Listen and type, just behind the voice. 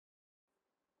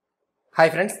Hi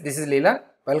friends, this is Leela.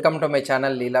 Welcome to my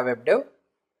channel leelawebdev.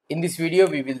 In this video,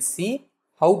 we will see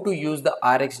how to use the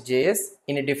RxJS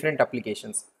in different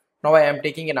applications. Now I am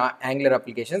taking an Angular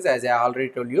applications. As I already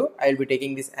told you, I will be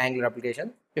taking this Angular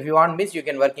application. If you want this, you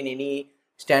can work in any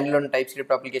standalone TypeScript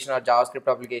application or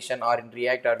JavaScript application or in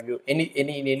React or Vue.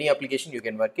 Any application you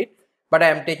can work it. But I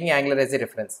am taking Angular as a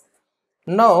reference.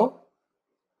 Now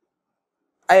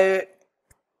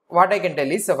what I can tell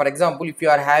is, for example, if you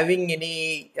are having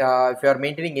any, if you are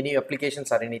maintaining any applications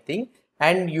or anything,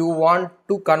 and you want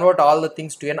to convert all the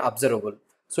things to an observable,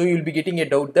 so you will be getting a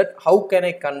doubt that how can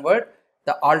I convert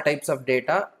the all types of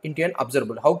data into an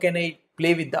observable? How can I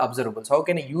play with the observables? How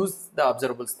can I use the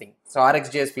observables thing? So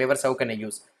RxJS flavors, how can I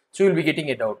use? So you will be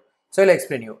getting a doubt. So I'll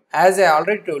explain you. As I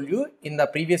already told you in the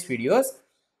previous videos,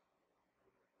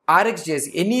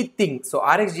 RxJS anything. So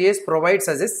RxJS provides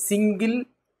us a single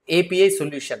API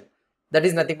solution that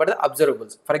is nothing but the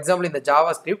observables. For example, in the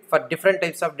JavaScript, for different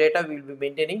types of data, we will be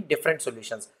maintaining different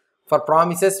solutions. For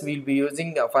promises, we will be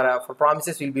using for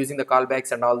promises we will be using the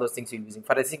callbacks and all those things we will be using.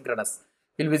 For asynchronous,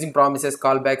 we will be using promises,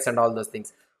 callbacks, and all those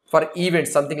things. For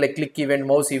events, something like click event,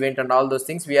 mouse event, and all those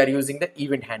things, we are using the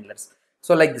event handlers.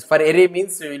 So like this, for array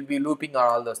means we will be looping or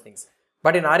all those things.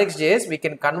 But in RxJS, we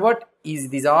can convert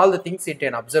these all the things into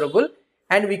an observable,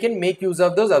 and we can make use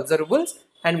of those observables,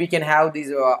 and we can have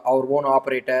these our own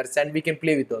operators, and we can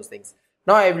play with those things.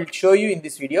 Now I will show you in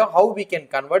this video how we can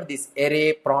convert this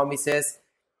array, promises,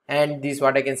 and this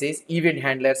what I can say is event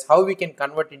handlers, how we can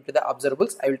convert into the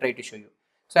observables. I will try to show you.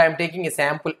 So I am taking a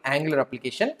sample Angular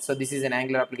application. So this is an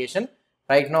Angular application.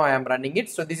 Right now I am running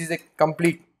it. So this is a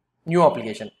complete new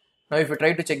application. Now if you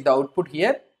try to check the output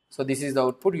here, so this is the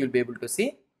output you will be able to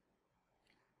see.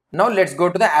 Now let's go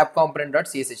to the app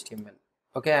component.cshtml.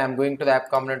 Okay, I am going to the app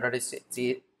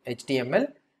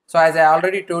component.html. So as I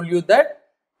already told you that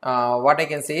what I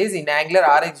can say is in Angular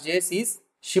RxJS is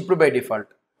shipped by default.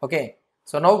 Okay,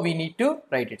 so now we need to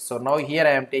write it. So now here I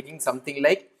am taking something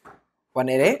like one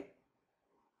array.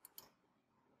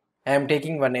 I am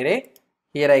taking one array.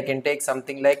 Here I can take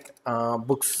something like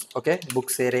books. Okay,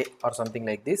 books array or something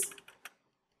like this.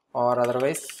 Or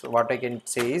otherwise what I can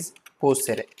say is post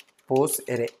array. Post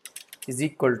array is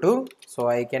equal to, so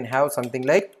I can have something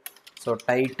like, so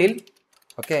title,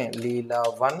 okay,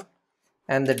 Leela 1,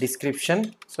 and the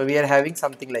description, so we are having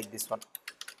something like this one,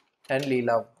 and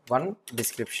Leela 1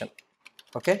 description.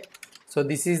 Okay, so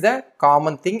this is the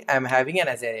common thing I am having an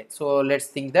as array. So let's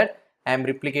think that I am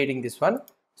replicating this one.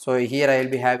 So here I will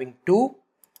be having 2,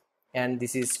 and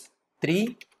this is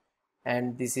 3,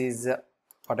 and this is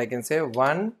what I can say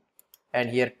 1, and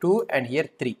here 2, and here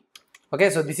 3.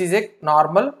 Okay, so this is a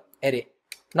normal array.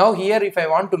 Now here if I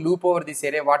want to loop over this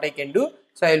array, what I can do,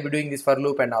 so I will be doing this for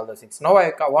loop and all those things. Now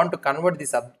I want to convert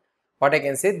this what I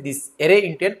can say this array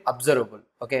into an observable.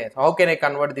 Okay, so how can I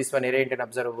convert this one array into an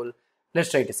observable? Let's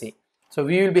try to see. So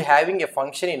we will be having a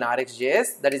function in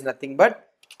RxJS that is nothing but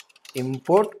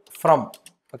import from.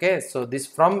 Okay, so this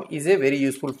from is a very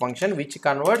useful function which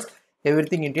converts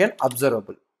everything into an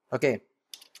observable. Okay,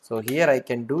 so here I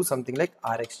can do something like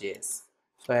RxJS.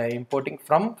 So I am importing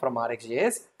from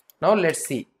RxJS. Now let's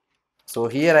see. So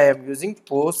here I am using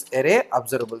post array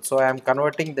observable. So I am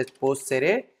converting the post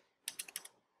array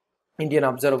into an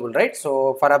observable, right?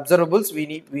 So for observables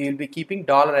we will be keeping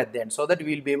dollar at the end so that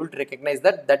we will be able to recognize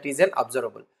that that is an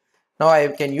observable. Now I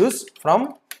can use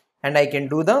from, and I can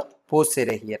do the post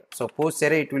array here. So post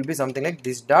array, it will be something like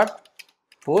this dot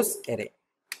post array.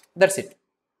 That's it.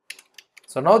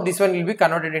 So now this one will be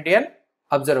converted into an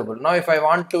observable. Now if I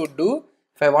want to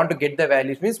get the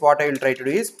values, means what I will try to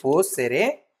do is post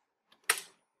array,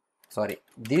 sorry,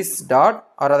 this dot,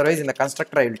 or otherwise in the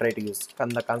constructor I will try to use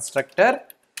the constructor.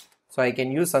 So I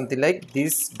can use something like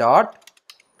this dot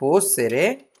post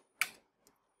array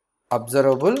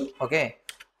observable. Okay,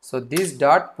 so this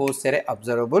dot post array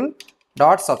observable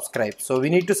dot subscribe. So we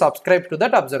need to subscribe to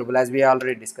that observable as we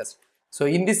already discussed. So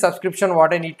in this subscription,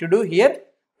 what I need to do here,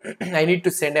 I need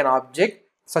to send an object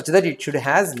such that it should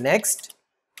has next.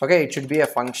 Okay, it should be a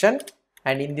function,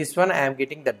 and in this one I am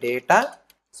getting the data.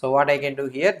 So what I can do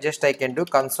here, just I can do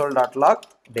console.log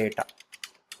data.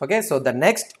 Okay, so the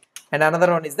next, and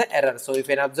another one is the error. So if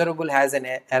an observable has an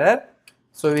error,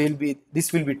 so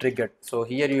this will be triggered. So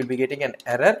here you will be getting an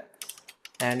error,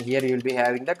 and here you will be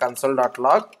having the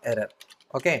console.log error.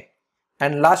 Okay,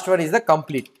 and last one is the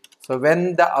complete. So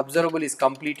when the observable is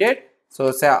completed,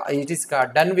 so say it is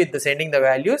done with the sending the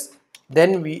values,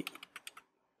 then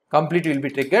complete will be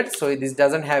triggered. So this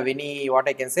doesn't have any, what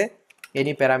I can say,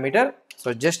 any parameter.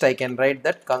 So just I can write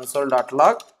that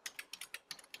console.log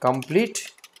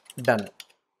complete done,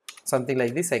 something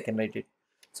like this I can write it.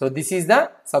 So this is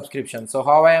the subscription. So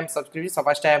how I am subscribing? So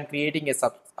first I am creating a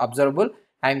observable.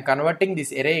 I am converting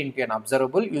this array into an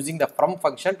observable using the from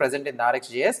function present in the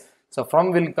RxJS. So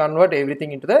from will convert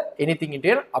everything into anything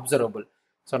into an observable.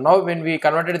 So now when we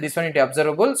converted this one into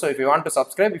observable, so if you want to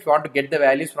subscribe, if you want to get the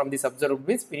values from this observable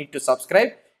means we need to subscribe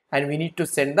and we need to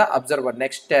send the observer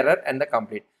next error and the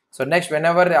complete. So next,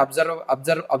 whenever the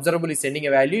observable is sending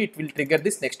a value, it will trigger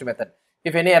this next method.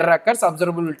 If any error occurs,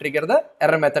 observable will trigger the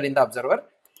error method in the observer.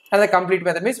 And the complete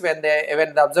method means when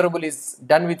the observable is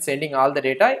done with sending all the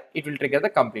data, it will trigger the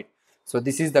complete. So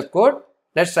this is the code.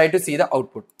 Let's try to see the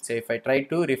output. So if I try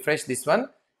to refresh this one,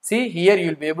 see here you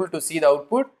will be able to see the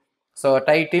output. So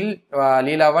title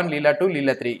Leela 1, Leela 2,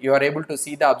 Leela 3. You are able to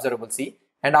see the observable. See,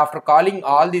 and after calling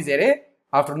all these array,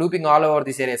 after looping all over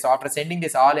this array, so after sending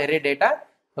this all array data,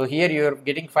 so here you are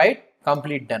getting 5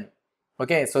 complete done.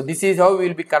 Okay, so this is how we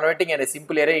will be converting a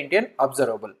simple array into an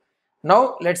observable.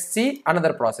 Now let's see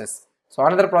another process. So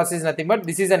another process is nothing but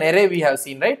this is an array we have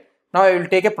seen, right? Now I will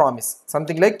take a promise,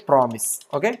 something like promise.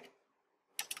 Okay,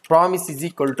 promise is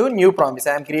equal to new promise.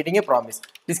 I am creating a promise.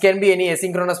 This can be any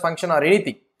asynchronous function or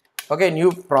anything. Okay,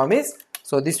 new promise.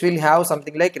 So this will have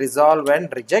something like resolve and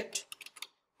reject.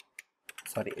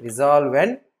 Sorry, resolve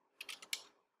and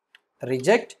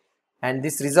reject. And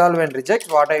this resolve and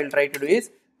reject, what I will try to do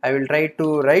is I will try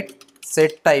to write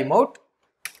set timeout.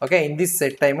 Okay, in this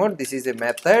set timeout, this is a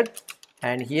method,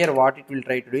 and here what it will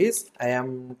try to do is I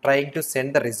am trying to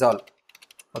send the resolve.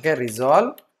 Okay,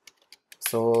 resolve.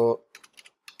 So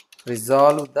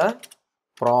resolve the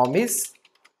promise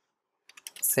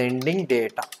sending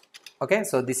data. Okay,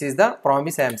 so this is the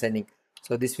promise I am sending.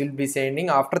 So this will be sending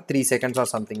after 3 seconds or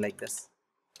something like this.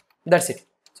 That's it.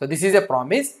 So this is a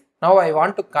promise. Now I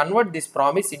want to convert this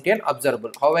promise into an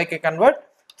observable. How I can convert?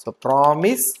 So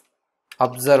promise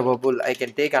observable. I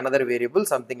can take another variable,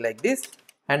 something like this,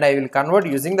 and I will convert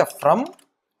using the from.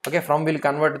 Okay, from will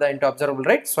convert the into observable,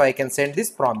 right? So I can send this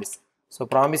promise. So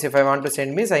promise, if I want to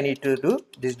send means I need to do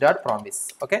this dot promise.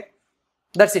 Okay,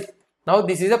 that's it. Now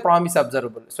this is a promise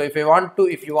observable. So if you want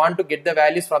to get the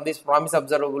values from this promise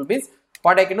observable means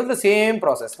what I can do, the same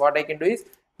process. What I can do is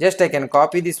just I can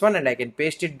copy this one and I can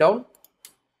paste it down.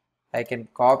 I can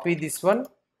copy this one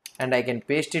and I can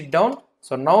paste it down.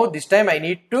 So now this time I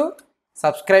need to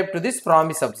subscribe to this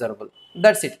promise observable.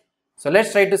 That's it. So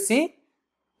let's try to see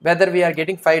whether we are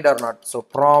getting 5 or not. So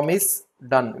promise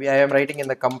done. I am writing in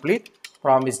the complete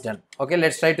promise done. Okay,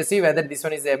 let's try to see whether this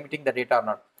one is emitting the data or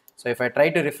not. So if I try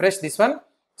to refresh this one,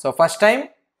 so first time,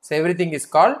 so everything is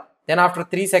called. Then after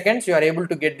 3 seconds, you are able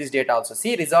to get this data also.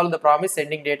 See, resolve the promise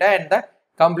sending data and the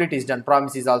complete is done.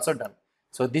 Promise is also done.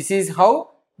 So this is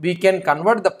how we can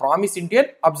convert the promise into an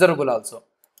observable also.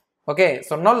 Okay,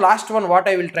 so now last one what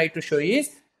I will try to show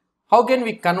is how can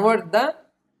we convert the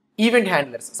event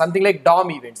handlers, something like DOM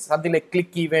events, something like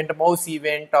click event, mouse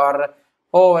event or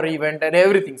hover event and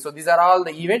everything. So these are all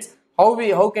the events.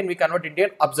 How can we convert into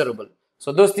an observable?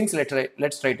 So those things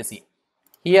let's try to see.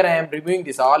 Here I am removing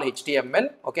this all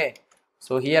HTML. Okay,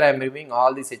 so here I am removing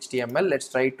all this HTML. Let's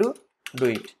try to do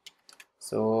it.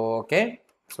 So okay,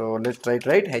 so let's try to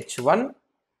write h1.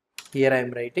 Here I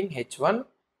am writing h1,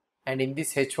 and in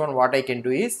this h1 what I can do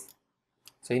is,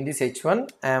 so in this h1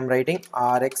 I am writing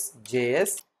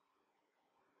RxJS.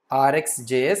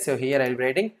 So here I am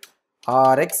writing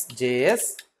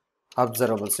RxJS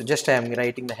Observable. So just I am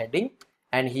writing the heading,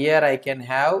 and here I can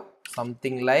have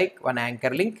something like one anchor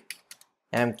link.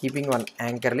 I am keeping one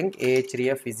anchor link,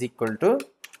 ahref is equal to,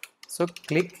 so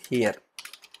click here.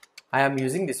 I am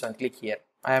using this one, click here.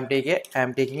 I am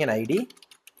taking an ID,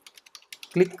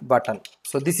 click button.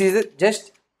 So this is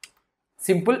just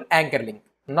simple anchor link.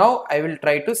 Now I will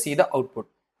try to see the output.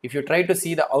 If you try to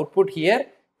see the output here,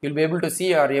 you will be able to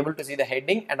see, you are able to see the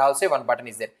heading, and also one button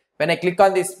is there. When I click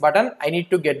on this button, I need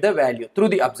to get the value through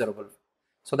the observable.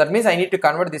 So that means I need to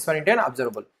convert this one into an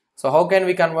observable. So how can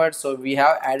we convert? So we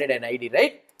have added an ID,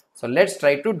 right? So let's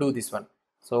try to do this one.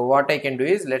 So what I can do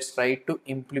is, let's try to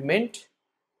implement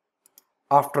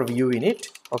after view init.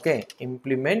 Okay,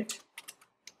 implement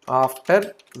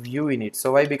after view init.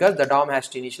 So why? Because the DOM has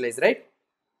to initialize, right?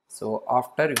 So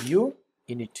after view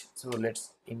init. So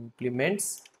let's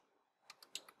implements.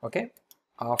 Okay,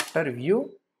 after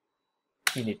view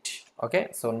init. Okay,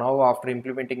 so now after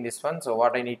implementing this one, so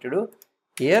what I need to do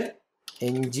here,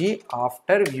 ng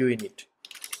after view init.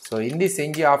 So in this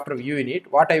ng after view init,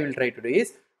 what I will try to do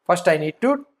is, first I need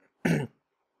to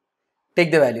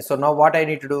take the value. So now what I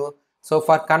need to do, so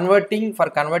for converting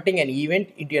an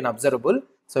event into an observable,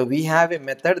 so we have a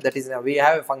method that is, we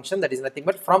have a function that is nothing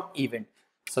but from event.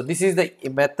 So this is the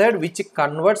method which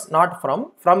converts, not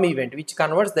from event, which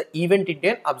converts the event into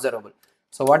an observable.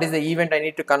 So what is the event I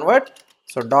need to convert?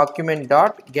 So document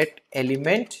dot get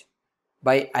element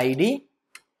by ID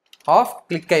of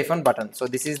click-button. So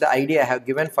this is the ID I have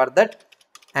given for that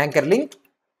anchor link.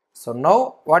 So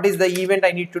now what is the event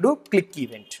I need to do? Click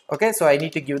event. Okay, so I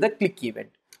need to give the click event.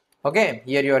 Okay,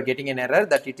 here you are getting an error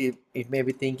that it may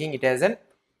be thinking it has an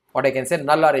what I can say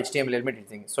null or HTML element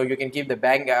thing. So you can keep the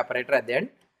bang operator at the end.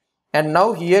 And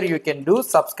now here you can do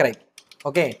subscribe.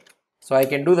 Okay, so I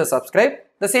can do the subscribe,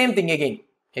 the same thing again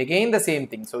the same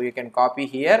thing. So you can copy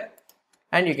here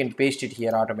and you can paste it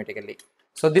here automatically.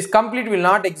 So this complete will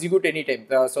not execute anytime.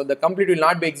 So the complete will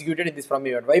not be executed in this from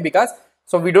event. Why? Because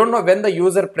so we don't know when the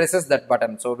user presses that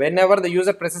button. So whenever the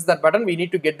user presses that button, we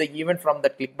need to get the event from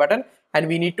that click button and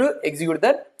we need to execute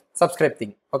that subscribe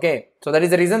thing. Okay, so that is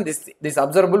the reason this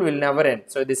observable will never end.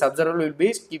 So this observable will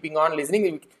be keeping on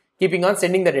listening, keeping on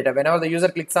sending the data. Whenever the user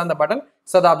clicks on the button,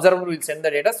 so the observable will send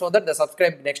the data so that the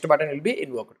subscribe next button will be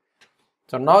invoked.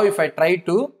 So now if I try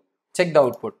to check the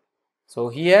output, so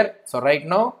here, so right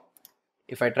now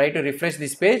if I try to refresh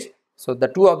this page, so the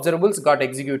two observables got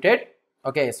executed.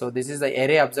 Okay, so this is the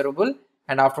array observable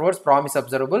and afterwards promise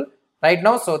observable right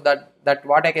now. So that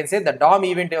what I can say, the DOM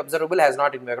event observable has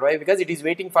not invoked. Why? Because it is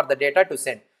waiting for the data to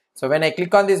send. So when I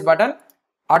click on this button,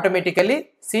 automatically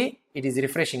see it is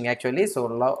refreshing actually. So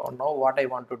now what I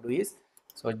want to do is,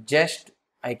 so just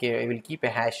I will keep a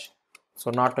hash,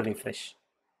 so not to refresh.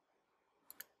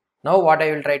 Now what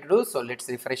I will try to do, so let's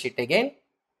refresh it again.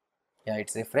 Yeah,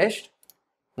 it's refreshed.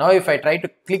 Now if I try to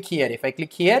click here, if I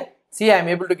click here, see I am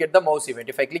able to get the mouse event.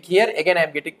 If I click here again, I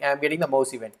am getting the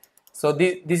mouse event. So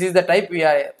this is the type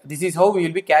this is how we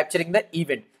will be capturing the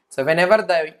event. So whenever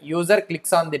the user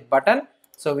clicks on the button,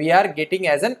 so we are getting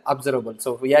as an observable.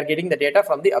 So we are getting the data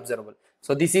from the observable.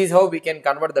 So this is how we can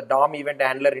convert the DOM event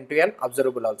handler into an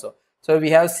observable also. So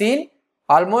we have seen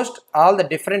almost all the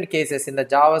different cases in the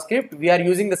JavaScript. We are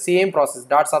using the same process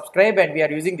 .subscribe and we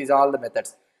are using these all the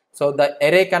methods. So the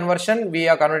array conversion we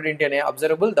are converted into an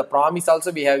observable. The promise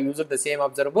also we have used the same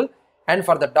observable, and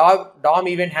for the DOM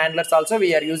event handlers also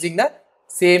we are using the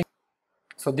same.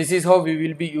 So this is how we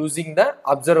will be using the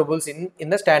observables in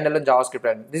the standalone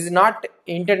JavaScript. This is not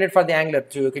intended for the Angular,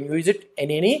 so you can use it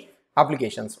in any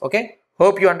applications. Okay,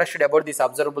 hope you understood about this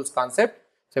observables concept.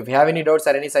 So if you have any doubts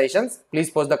or any suggestions, please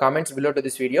post the comments below to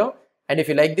this video. And if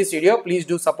you like this video, please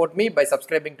do support me by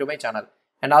subscribing to my channel.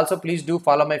 And also please do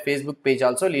follow my Facebook page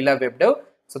also, Leela webdev.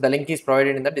 So the link is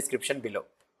provided in the description below.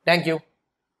 Thank you.